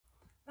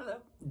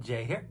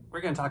Jay here.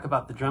 We're going to talk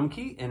about the drum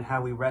key and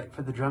how we write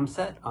for the drum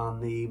set on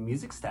the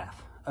music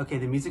staff. Okay,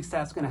 the music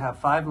staff's going to have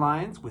 5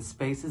 lines with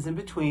spaces in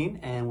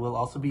between, and we'll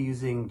also be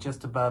using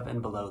just above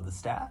and below the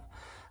staff.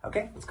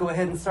 Okay, let's go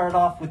ahead and start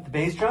off with the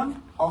bass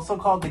drum, also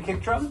called the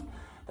kick drum.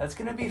 That's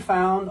going to be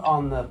found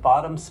on the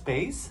bottom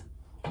space,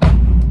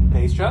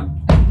 bass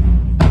drum.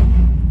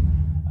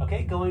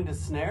 Okay, going to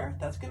snare,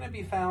 that's going to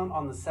be found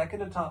on the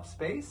second to top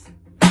space.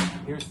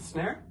 Here's the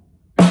snare.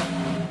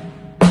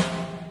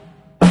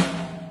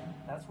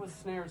 That's with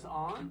snares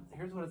on.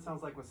 Here's what it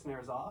sounds like with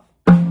snares off.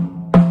 But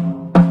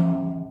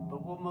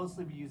we'll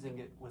mostly be using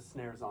it with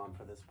snares on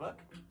for this book.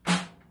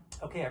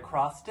 Okay, a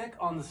cross stick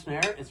on the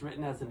snare is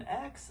written as an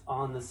X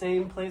on the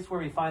same place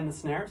where we find the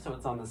snare, so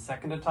it's on the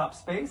second to top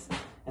space,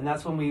 and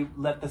that's when we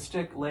let the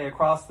stick lay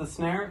across the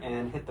snare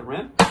and hit the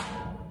rim.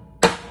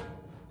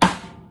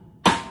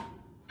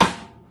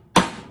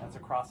 That's a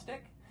cross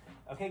stick.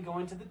 Okay,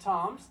 going to the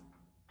toms.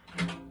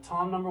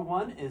 Tom number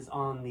 1 is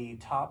on the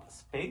top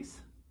space.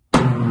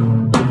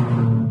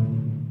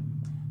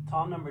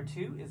 Tom number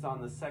 2 is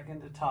on the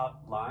second to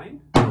top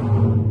line.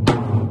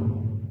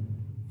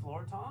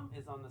 Floor tom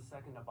is on the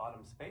second to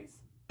bottom space.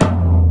 Okay,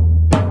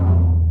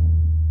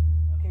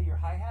 your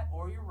hi-hat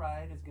or your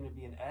ride is going to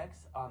be an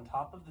X on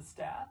top of the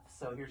staff.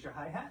 So here's your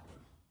hi-hat.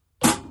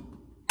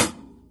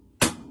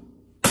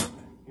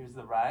 Here's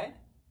the ride.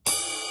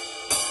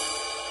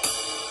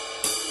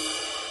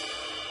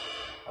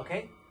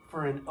 Okay,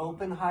 for an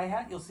open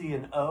hi-hat, you'll see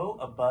an O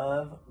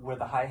above where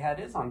the hi-hat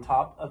is on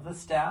top of the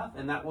staff,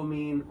 and that will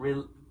mean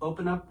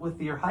open up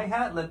with your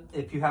hi-hat.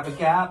 If you have a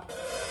gap,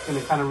 I'm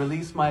going to kind of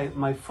release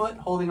my foot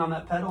holding on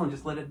that pedal and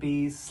just let it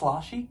be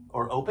sloshy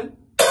or open.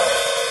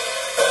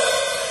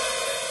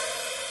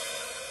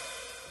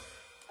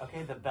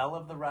 Okay, the bell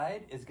of the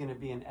ride is going to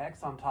be an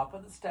X on top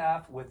of the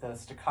staff with a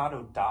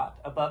staccato dot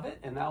above it,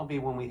 and that will be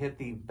when we hit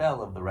the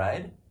bell of the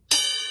ride,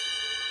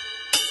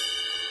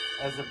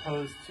 as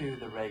opposed to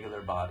the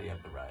regular body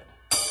of the ride.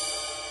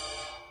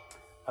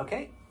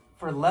 Okay,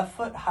 for left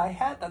foot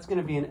hi-hat, that's going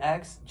to be an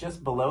X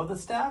just below the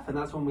staff, and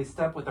that's when we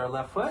step with our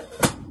left foot.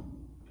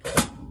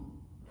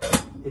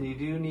 And you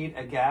do need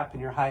a gap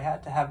in your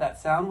hi-hat to have that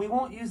sound. We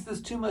won't use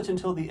this too much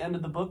until the end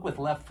of the book with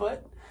left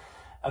foot.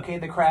 Okay,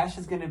 the crash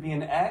is going to be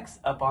an X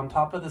up on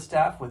top of the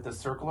staff with a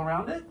circle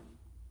around it.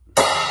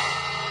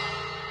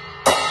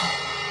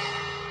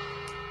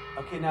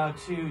 Okay, now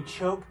to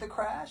choke the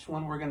crash,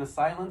 when we're going to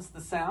silence the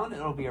sound,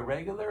 it'll be a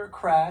regular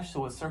crash,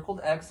 so a circled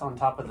X on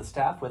top of the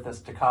staff with a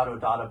staccato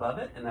dot above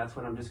it, and that's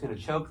when I'm just going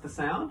to choke the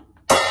sound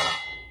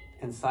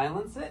and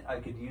silence it. I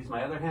could use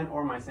my other hand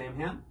or my same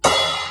hand,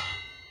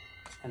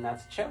 and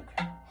that's choke.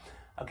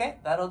 Okay,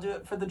 that'll do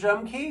it for the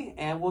drum key,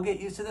 and we'll get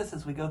used to this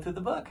as we go through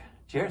the book.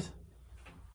 Cheers.